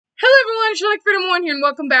everyone, SherlockFan here, and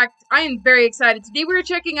welcome back. I am very excited. Today we are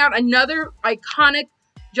checking out another iconic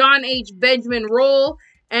John H. Benjamin role,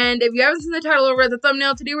 and if you haven't seen the title or read the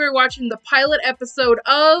thumbnail, today we're watching the pilot episode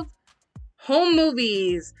of Home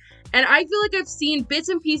Movies. And I feel like I've seen bits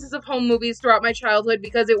and pieces of home movies throughout my childhood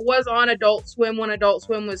because it was on Adult Swim when Adult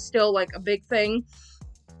Swim was still like a big thing.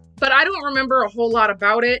 But I don't remember a whole lot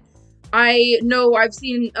about it. I know I've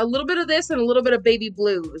seen a little bit of this and a little bit of Baby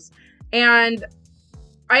Blues. And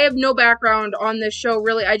I have no background on this show,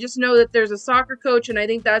 really. I just know that there's a soccer coach, and I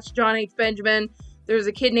think that's John H. Benjamin. There's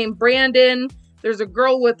a kid named Brandon. There's a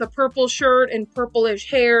girl with a purple shirt and purplish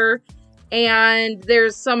hair. And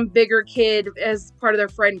there's some bigger kid as part of their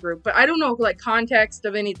friend group. But I don't know, like, context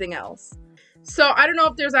of anything else. So I don't know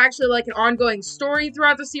if there's actually, like, an ongoing story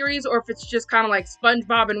throughout the series, or if it's just kind of like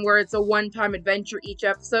SpongeBob and where it's a one-time adventure each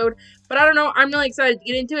episode. But I don't know. I'm really excited to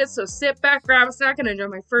get into it. So sit back, grab a snack, and enjoy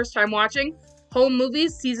my first time watching Home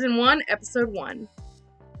Movies, Season 1, Episode 1.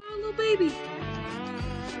 Oh, little baby.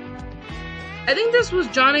 I think this was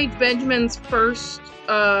John H. Benjamin's first,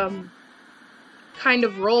 kind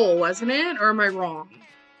of role, wasn't it? Or am I wrong?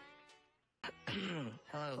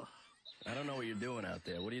 Hello. I don't know what you're doing out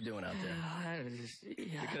there. What are you doing out there?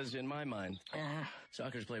 Because in my mind,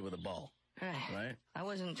 soccer's played with a ball, right? I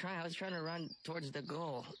wasn't trying. I was trying to run towards the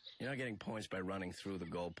goal. You're not getting points by running through the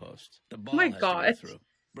goalpost. The ball My has God. to go through.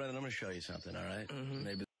 Brendan, I'm going to show you something, all right?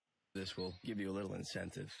 Maybe this will give you a little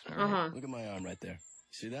incentive. Look at my arm right there.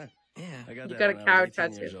 See that? Yeah. I got You that got a when cow I was 18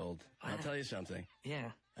 tattoo. years old. I'll tell you something.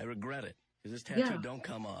 Yeah. I regret it. Because this tattoo Yeah. don't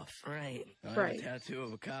come off. Right. I have Right. a tattoo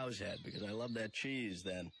of a cow's head because I love that cheese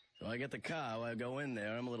then. So I get the cow, I go in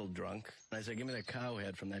there, I'm a little drunk. And I say, give me that cow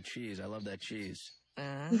head from that cheese. I love that cheese.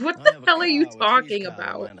 What I the have a hell are you cow, a cheese talking cow,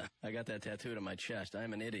 about? Atlanta. I got that tattooed on my chest.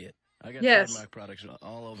 I'm an idiot. I got Yes. trademark products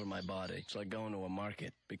all over my body. It's like going to a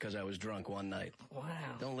market because I was drunk one night. Wow.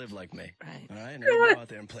 Don't live like me. Right. All right? Now you go out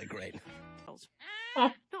there and play great. Oh,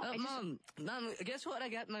 Mom, guess what?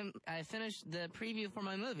 I finished the preview for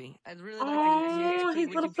my movie. I'd really like Oh, to. he's a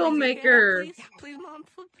Would little you please look at it, filmmaker. Please, Mom.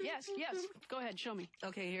 Yes. Go ahead, show me.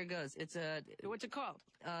 Okay, here goes. It's What's it called?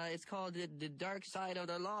 it's called the Dark Side of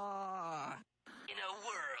the Law. In a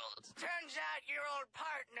world, turns out your old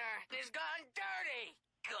partner is gone dirty,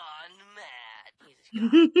 gone mad. He's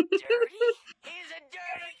gone dirty. He's a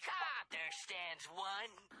dirty cop. There stands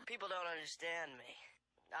one. People don't understand me.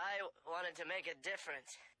 I wanted to make a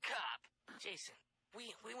difference. Cop. Jason, we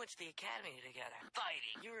went to the academy together.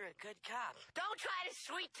 Fighting. You were a good cop. Don't try to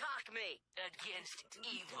sweet talk me against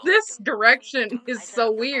evil. this direction is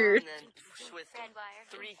so weird. With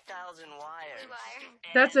 3,000 wires.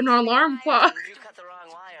 That's an alarm clock. If you cut the wrong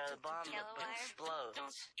wire, the bomb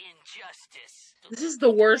explodes. Injustice. This is the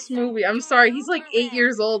worst movie. I'm sorry, he's like 8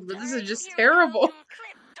 years old, but this is just terrible.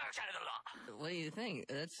 Dark Side of the Law. What do you think?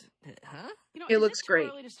 That's huh? You know, It is looks it too great.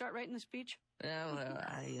 early to start writing the speech? Yeah,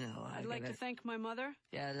 well, I'd like to thank my mother.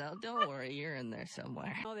 Yeah, don't worry, you're in there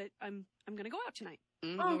somewhere. Know that I'm gonna go out tonight.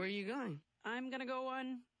 Oh. Where are you going? I'm gonna go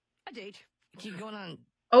on a date. Keep going on.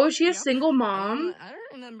 Oh, is she a Yep. single mom? I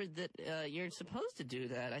don't remember that you're supposed to do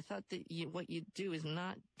that. I thought that what you do is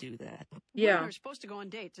not do that. Yeah. Women are supposed to go on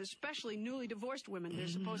dates, especially newly divorced women. They're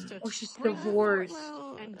supposed to Oh, she's bring divorced.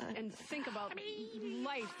 forth and think about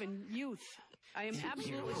life and youth. I am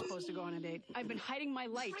absolutely supposed to go on a date. I've been hiding my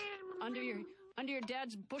light under your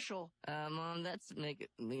dad's bushel. Mom, that's making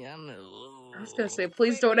me. I was gonna say,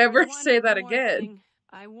 please don't ever One say that more again. thing.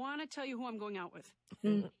 I want to tell you who I'm going out with.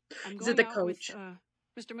 Mm. I'm Is going it the out with, coach?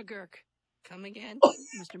 Mr. McGurk. Come again?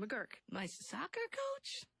 Mr. McGurk. My soccer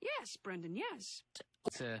coach? Yes, Brendan, yes.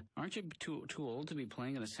 Aren't you too old to be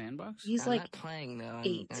playing in a sandbox? He's I'm like not playing though.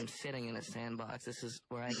 8. I'm sitting in a sandbox. This is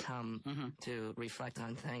where I come to reflect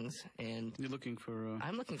on things, and You're looking for.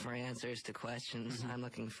 I'm looking for answers to questions. I'm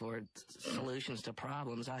looking for solutions to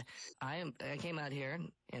problems. I came out here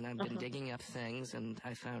and I've been digging up things, and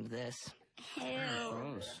I found this.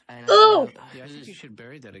 Gross. And Oh! Yeah, I think you should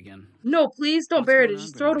bury that again. No, please don't What's bury it. going on,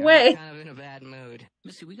 Just throw it Brenda? away. I'm kind of in a bad mood.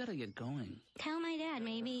 Missy, we gotta get going. Tell my dad,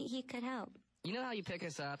 maybe he could help. You know how you pick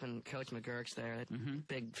us up and Coach McGurk's there, that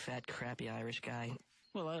big, fat, crappy Irish guy?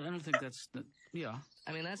 Well, I don't think that's. Yeah,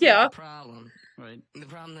 I mean, that's Yeah. not the problem. right. The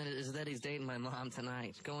problem is that he's dating my mom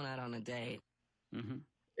tonight, going out on a date.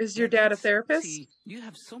 Is your dad a therapist? See, you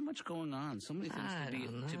have so much going on, so many things I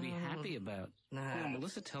to be don't happy about. Nah. You know,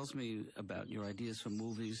 Melissa tells me about your ideas for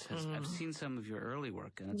movies. I've seen some of your early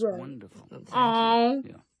work, and it's Right. wonderful. Oh,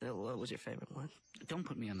 Yeah. What was your favorite one? Don't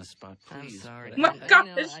put me on the spot, I'm please. sorry. My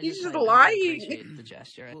gosh, he's just lying. Appreciate the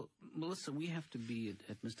gesture. Well, Melissa, we have to be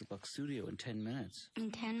at Mr. Buck's studio in 10 minutes.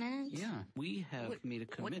 In 10 minutes? Yeah, we have made a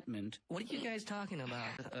commitment. What are you guys talking about?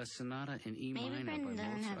 A sonata in E Maybe minor by Brendan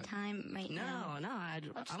doesn't have Mozart. time right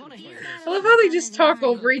I want to hear I love how they just talk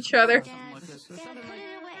over each other. Dad, put it away.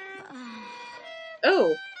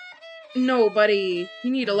 Oh. No, buddy.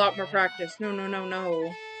 You need a lot more practice. No, no, no,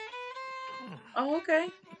 no. Oh, okay.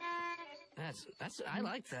 I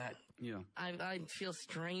like that. Yeah. I feel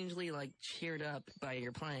strangely like cheered up by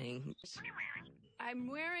your playing. I'm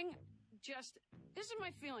wearing just. This is my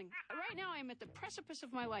feeling. Right now, I'm at the precipice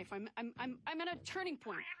of my life. I'm at a turning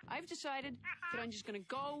point. I've decided that I'm just gonna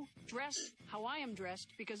go dressed how I am dressed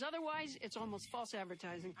because otherwise, it's almost false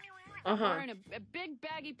advertising. I'm wearing a big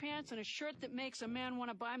baggy pants and a shirt that makes a man want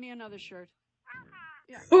to buy me another shirt.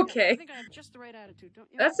 Yeah. Okay. I think I have just the right attitude, don't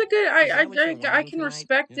you? That's a good. Is that what you're I wearing can tonight?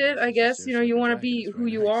 respect Yeah, it. I it's guess just you know you like a want to jacket. be It's who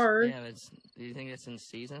very you nice. are. Yeah, do you think it's in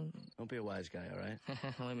season? Don't be a wise guy, all right?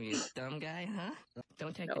 Let me get dumb guy, huh?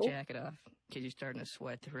 Don't take No. the jacket off, because you're starting to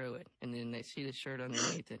sweat through it. And then they see the shirt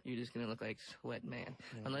underneath it, you're just going to look like Sweat Man.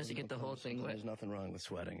 Unless you get the whole thing wet. There's nothing wrong with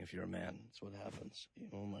sweating if you're a man. That's what happens.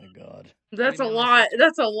 Oh my God. That's a Maybe I'm lot. sister.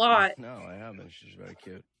 That's a lot. No, I haven't. She's very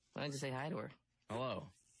cute. Why don't you say hi to her? Hello.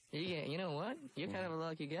 You know what? You're kind of a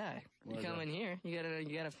lucky guy. You Why is come that? in here, you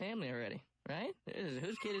got a family already, right?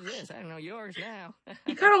 Whose kid is this? I don't know, yours now.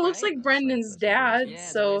 He kind of looks Right? like Brendan's dad. Yeah, that's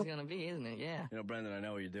what So it's gonna be, isn't it? Yeah. You know, Brendan, I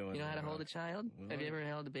know what you're doing. You know how to hold a child? Have you Well, ever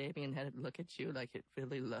held a baby and had it look at you like it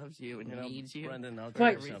really loves you and You know, needs you? Brendan, I'll My tell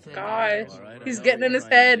you Everything. something. gosh. All right? I He's know getting what in you're his trying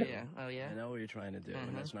to head. do. Yeah. Oh yeah. I know what you're trying to do,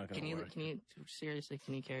 and that's not going to work. Can you seriously?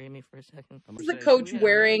 Can you carry me for a second? I'm Is gonna the say coach something.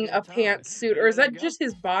 wearing Yeah, a pantsuit, or is that just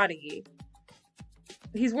his body?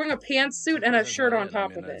 He's wearing a pantsuit and a That's shirt not on it.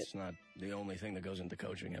 top I mean, of it. That's not the only thing that goes into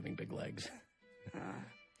coaching, having big legs. I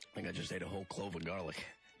think I just ate a whole clove of garlic.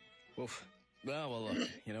 Oof. Well, look,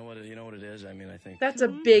 you know what it is? I mean, I think... That's a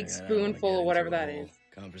I big don't wanna spoonful get of whatever into a that whole is.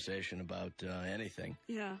 Conversation about anything,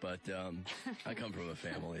 Yeah. but I come from a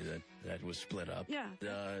family that was split up. Yeah.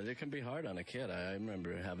 It can be hard on a kid. I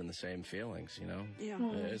remember having the same feelings, you know? Yeah.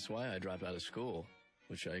 It's why I dropped out of school,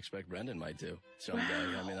 which I expect Brendan might do someday.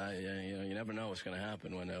 I mean, you never know what's going to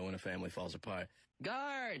happen when a family falls apart.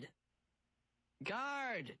 Guard.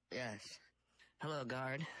 Guard. Yes. Hello,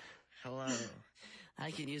 guard. Hello. I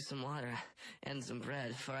could use some water and some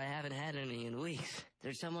bread, for I haven't had any in weeks.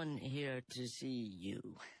 There's someone here to see you.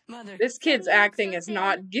 Mother. This kid's acting is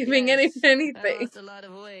not giving Yes, I anything. lost a lot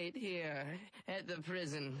of weight here at the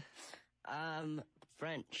prison.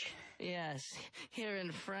 French. Yes, here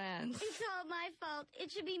in France. It's all my fault. It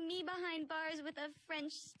should be me behind bars with a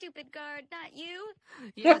French stupid guard, not you.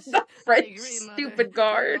 Yes, The I French agree, Mother. stupid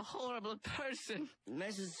guard. You're a horrible person.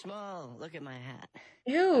 Mrs. Small, look at my hat.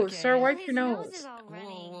 Ew, Okay. sir, wipe His your nose nose. is all Whoa,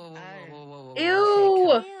 runny. whoa, whoa, whoa, whoa, whoa, whoa.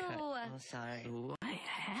 Ew. Okay, cut, cut. Ew. Oh, sorry. What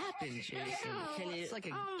happened, Jason? Can you- It's like a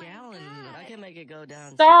Oh my gallon. God. I can make it go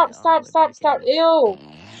down. Stop, straight all stop, the stop, way stop. back in. Ew.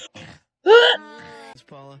 Miss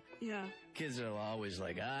Paula, Yeah. kids are always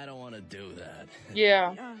like, I don't want to do that.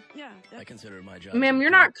 Yeah. Yeah. I consider it my job. Ma'am, to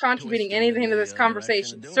you're kind not of contributing twist it anything in to the this direction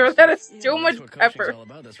conversation, of doing sir. stuff. That is Yeah, too much that's what coaching's pepper. all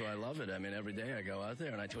about. That's why I love it. I mean, every day I go out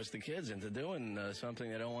there and I twist the kids into doing something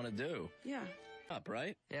they don't want to do. Yeah. Up,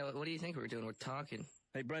 right? Yeah, what do you think we're doing? We're talking.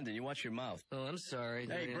 Hey, Brendan, you watch your mouth. Oh, I'm sorry.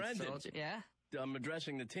 Hey, Did I Brendan. insult you? Yeah? I'm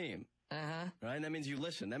addressing the team, Uh-huh. right? And that means you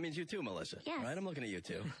listen. That means you too, Melissa. Yes. Right? I'm looking at you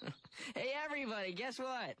too. Hey, everybody, guess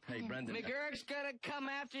what? Hey, Brendan. McGurk's gonna come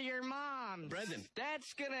after your mom. Brendan.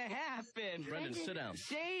 That's gonna happen. Brendan, sit down.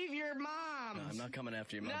 Save your mom. No, I'm not coming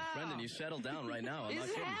after your mom. No. Brendan, you settle down right now. I'm not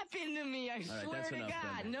This kidding. happened to me, I right, swear that's to enough, God.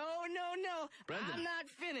 Brendan. No. Brendan. I'm not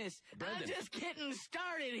finished. Brendan. I'm just getting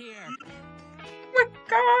started here. Oh my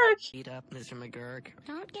gosh. Beat up, Mr. McGurk.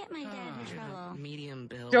 Don't get my dad in trouble. Medium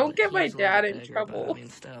build. Don't get my He's a little dad bit in bigger, trouble. But, I mean,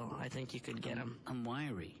 still, I think you could get him. I'm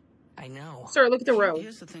wiry. I know. Sir, look at the road.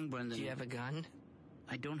 Here's the thing, Brendan. Do you have a gun?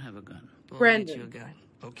 I don't have a gun. We'll Brendan. get you a gun.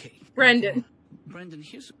 Okay. Brendan. Brendan,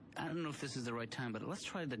 I don't know if this is the right time, but let's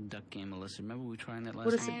try the duck game, Melissa. Remember we trying that last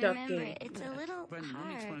What is time? it? I duck remember game. it. It's a little Brendan, let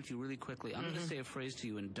me explain it hard. to you really quickly. I'm going to say a phrase to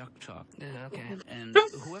you in duck talk. Yeah, okay. And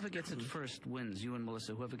whoever gets it first wins. You and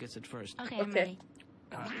Melissa, whoever gets it first. Okay, I'm Okay. ready.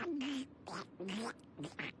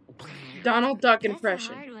 Donald Duck That's a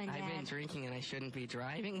impression. hard one, I've been Dad. drinking and I shouldn't be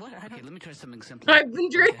driving. What? I Okay, don't... let me try something simple. I've been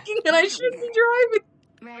drinking and I shouldn't be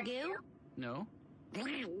driving. Ragu? No?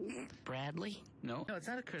 Bradley? No, it's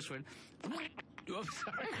not a curse word. Oh,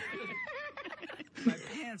 sorry. My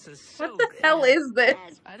pants are so... What the hell is this?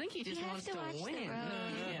 Dad, I think he just You have wants to to watch the win. road.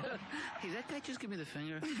 Yeah. Hey, that guy just give me the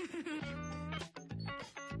finger.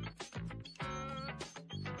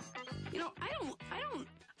 You know, I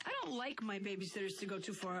don't like my babysitters to go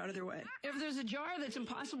too far out of their way. If there's a jar that's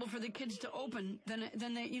impossible for the kids to open,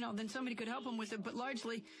 then somebody could help them with it. But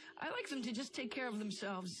largely, I like them to just take care of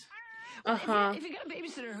themselves. If you got a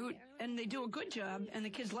babysitter and they do a good job and the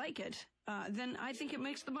kids like it, then I think it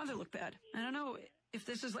makes the mother look bad. I don't know. if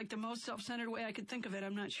this is like the most self-centered way I could think of it,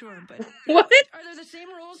 I'm not sure. But What? are there the same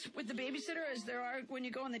rules with the babysitter as there are when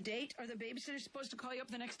you go on the date? Are the babysitters supposed to call you up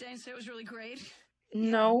the next day and say it was really great?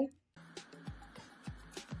 No.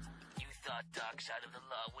 You thought Dark Side of the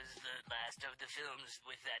Law was the last of the films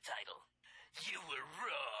with that title. You were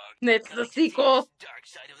wrong. It's the Collective sequel. Here's Dark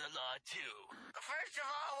Side of the Law 2. First of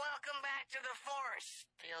all, welcome back to the Force.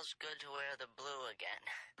 Feels good to wear the blue again.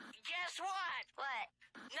 Guess what? What?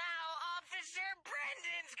 Now Officer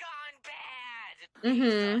Brendan's gone bad. Mm-hmm.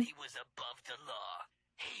 He thought he was above the law.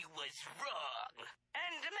 He was wrong.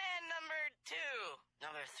 And man number 2.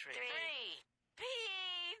 Number 3. 3.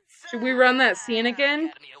 Pizza. Should we run that scene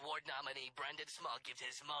again? Academy Award nominee Brendan Small gives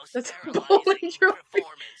his most That's a paralyzing bowling trophy.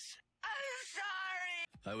 performance. I'm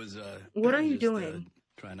sorry. I was, What are you just, doing?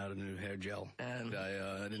 Trying out a new hair gel. I didn't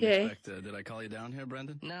Okay. expect, did I call you down here,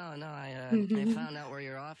 Brendan? No, I Mhm. found out where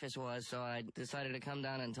your office was, so I decided to come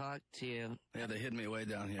down and talk to you. Yeah, they hid me way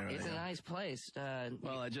down here. It's a nice place.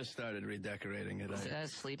 Well, I just started redecorating it. Is it a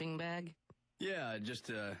sleeping bag? Yeah, I just,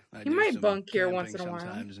 I You do might some bunk here camping once in a while.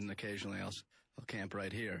 sometimes, and occasionally I'll camp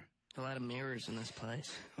right here. A lot of mirrors in this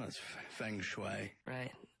place. Well, it's feng shui.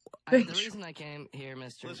 Right. Feng The shui. reason I came here,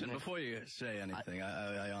 Mr. Listen, before you say anything,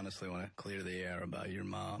 I honestly want to clear the air about your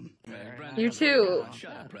mom. You too.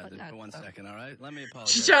 Shut up, Brendan, for 1 second, all right? Let me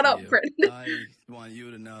apologize. Shut to up, you. Brendan. I want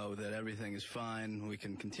you to know that everything is fine. We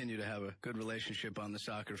can continue to have a good relationship on the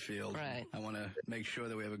soccer field. Right. I want to make sure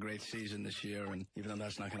that we have a great season this year, and even though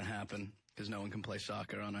that's not going to happen, because no one can play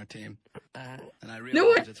soccer on our team. And I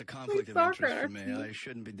realize it's a conflict of soccer interest on for our me. team. I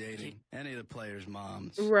shouldn't be dating any of the players'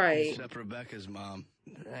 moms. Right. Except Rebecca's mom.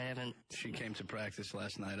 I haven't. She came to practice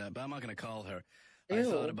last night, but I'm not going to call her. I Ew.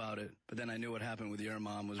 thought about it, but then I knew what happened with your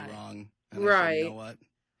mom was wrong. And I said, Right. you know what?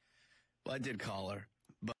 Well, I did call her,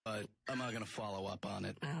 but I'm not going to follow up on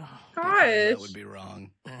it. because that Gosh. would be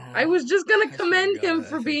wrong. I was just gonna I commend swear to him God, I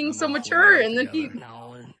for think being I'm so off mature, way and then he. altogether.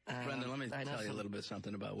 No. Brendan, let me I know tell you a some- little bit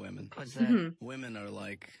something about women. What's that? Mhm. Women are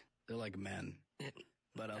they're like men.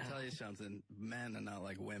 But I'll tell you something, men are not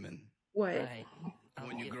like women. What? Right.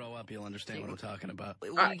 When you grow up, you'll understand what I'm talking about.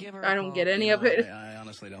 Will you give her I a don't call? get any You of know, it. I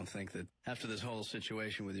honestly don't think that after this whole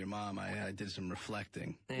situation with your mom, I did some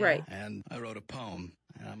reflecting. Yeah. Right. And I wrote a poem.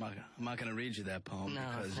 And I'm not going to read you that poem No,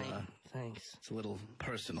 because thanks. it's a little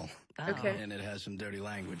personal. Oh. Okay. And it has some dirty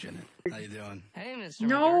language in it. How you doing? Hey, Mr.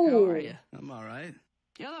 No. McGurk, how are you? I'm all right.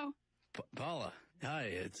 Hello. Paula. Hi,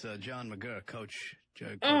 it's John McGurk, Coach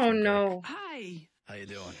Coach Oh McGurk. no. Hi. How you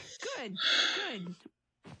doing? Good. Good.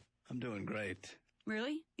 I'm doing great.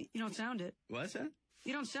 Really? You don't sound it. What's that?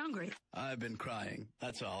 You don't sound great. I've been crying.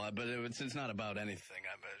 That's all. But it's not about anything.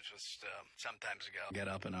 It's just sometimes I'll get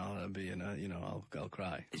up and I'll be in I'll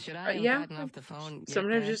cry. Should I have yeah. gotten off the phone? yet,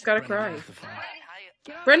 Sometimes you guys? just gotta Brendan, cry. get off the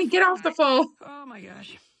phone. Brendan, get off the phone. Oh my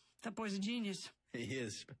gosh. That boy's a genius. He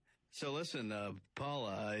is. So listen,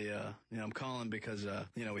 Paula, I'm calling because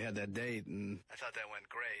we had that date and I thought that went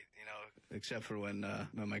great. Except for when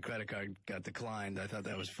my credit card got declined. I thought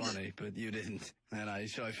that was funny, but you didn't. And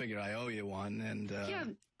so I figure I owe you one. And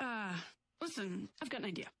Listen, I've got an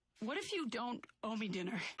idea. What if you don't owe me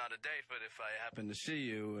dinner? not a date, but if I happen to see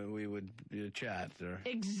you, we would chat. Or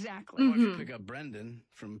Exactly. or if you pick up Brendan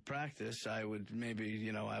from practice, I would maybe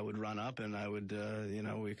I would run up and I would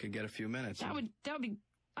we could get a few minutes. That would be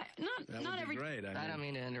That not would every be great. I don't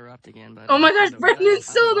mean to interrupt again, but Oh my gosh, Brendan's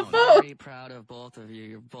still on the I'm phone. very proud of both of you.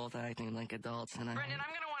 You're both acting like adults, and Brendan,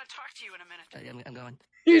 I'm gonna want to talk to you in a minute. I'm going.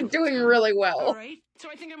 You're doing really All well. right. So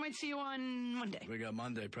I think I might see you on Monday. We got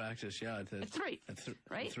Monday practice, yeah, At 3.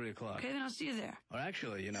 Right? At 3 o'clock. Okay, then I'll see you there. Or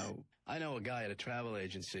actually, I know a guy at a travel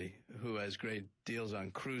agency who has great deals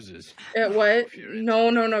on cruises. What? If you're into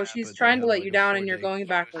No. that, She's but trying they to have let like you a down, and you're 4-day going cruise.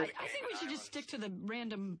 backwards. I think we should just stick to the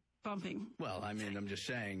random bumping. Well, I mean, I'm just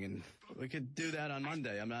saying, and we could do that on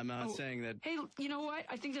Monday. I'm not Oh. saying that. Hey, you know what?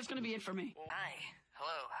 I think that's gonna be it for me. Hi.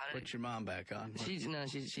 Hello. How did Put your mom back on.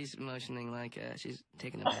 she's motioning like she's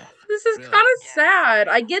taking a bath. This is Really? kind of sad.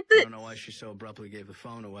 I get I that. don't know why she so abruptly gave the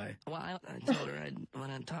phone away. Well, I told her I'd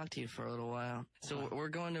want to talk to you for a little while. So we're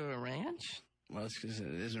going to a ranch? Well, it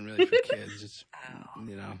isn't really for kids. It's, Oh,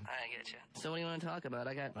 you know. I get you. So what do you want to talk about?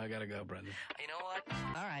 I gotta go, Brendan. You know what?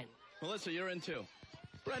 All right. Melissa, you're in too.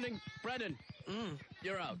 Brendan,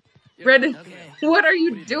 you're out. Brendan, Okay. what are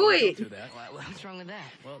you Don't doing? do that. What's wrong with that?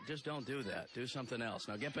 Well, just don't do that. Do something else.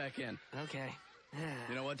 Now get back in. Okay.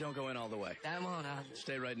 You know what? Don't go in all the way. I won't.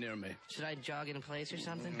 Stay right near me. Should I jog in place or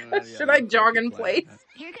something? Should I jog in place?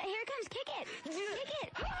 Here comes Kick It. Kick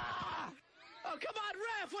It. Oh, come on,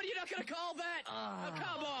 ref! What, are you not gonna call that? Oh,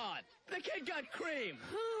 come on! The kid got cream.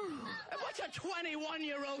 What's a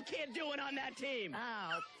 21-year-old kid doing on that team?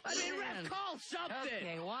 Oh, I mean, ref, call something.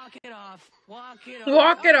 okay, walk it off. Walk it off.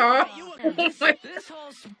 Walk it off. This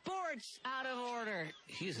whole sport's out of order.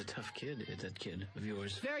 He's a tough kid, that kid of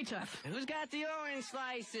yours. Very tough. Who's got the orange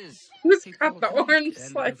slices? Who's got the orange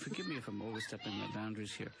And slice? forgive me if I'm overstepping my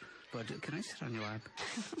boundaries here, but can I sit on your lap?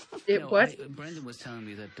 What? Brandon was telling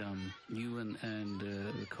me that you and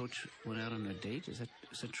the coach went out on a date. Is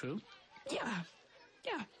that true?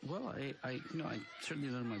 Yeah. Well, I certainly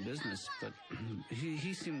none of my business, but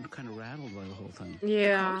he seemed kind of rattled by the whole thing.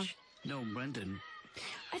 Yeah. Coach? No, Brendan.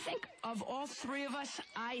 I think of all three of us,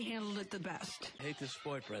 I handled it the best. I hate this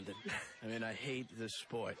sport, Brendan. I mean, I hate this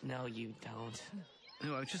sport. No, you don't.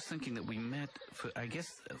 No, I was just thinking that we met, for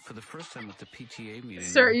the first time at the PTA meeting.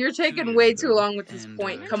 Sir, you're 2 taking years way ago, too long with this and,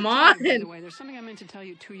 point. I Come meant to tell you, by on. the way, there's something I meant to tell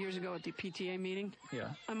you 2 years ago at the PTA meeting. Yeah.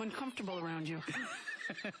 I'm uncomfortable around you.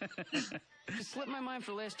 It slipped my mind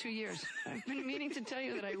for the last 2 years. I've been meaning to tell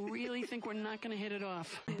you that I really think we're not going to hit it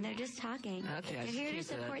off. They're just talking. Okay, They're I here to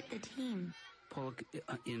see that. support the team. Paul,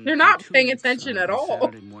 They're not in 2 paying weeks, attention at on all.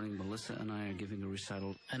 Saturday morning, Melissa and I are giving a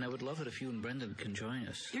recital, and I would love it if you and Brendan can join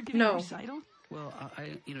us. You're giving No. a recital? Well,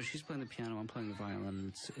 she's playing the piano, I'm playing the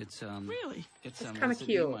violin. It's Really? it's kinda it's a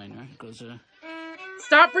cute. D minor. It goes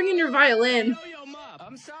Stop bringing your violin. Yo, Mom.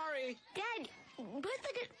 I'm sorry. Dad, you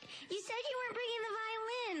said you weren't bringing the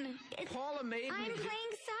violin. Paula made me. I'm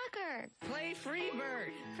playing soccer. Play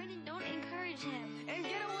Freebird Brendan, don't encourage him. and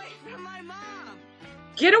get away from my mom.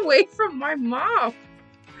 Get away from my mom.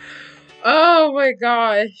 Oh my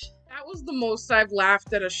gosh. That was the most I've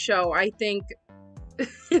laughed at a show, I think,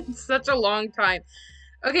 in such a long time.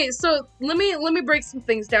 Okay, so let me break some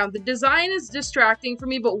things down. The design is distracting for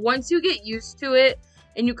me, but once you get used to it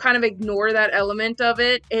and you kind of ignore that element of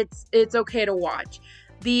it, it's okay to watch.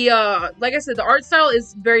 The like I said, the art style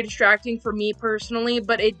is very distracting for me personally,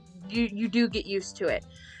 but you do get used to it.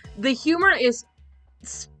 The humor is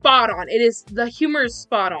spot on. The humor is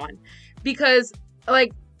spot on because,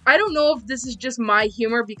 like, I don't know if this is just my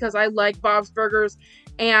humor because I like Bob's Burgers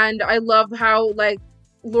and I love how, like,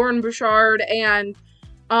 Lauren Bouchard and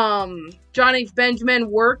John H. Benjamin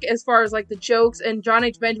work as far as, like, the jokes, and John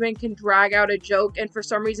H. Benjamin can drag out a joke and for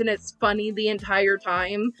some reason it's funny the entire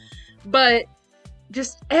time, but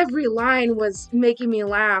just every line was making me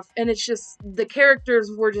laugh, and it's just, the characters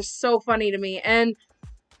were just so funny to me. And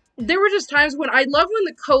there were just times when I love when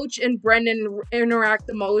the coach and Brendan interact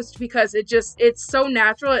the most because it's so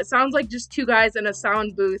natural. It sounds like just two guys in a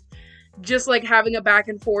sound booth, just like having a back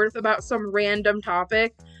and forth about some random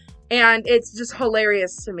topic. And it's just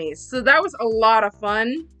hilarious to me. So that was a lot of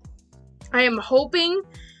fun. I am hoping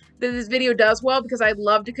that this video does well because I'd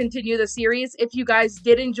love to continue the series. If you guys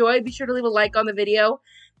did enjoy, be sure to leave a like on the video.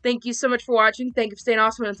 Thank you so much for watching. Thank you for staying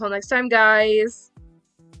awesome. And until next time, guys.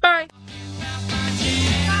 Bye.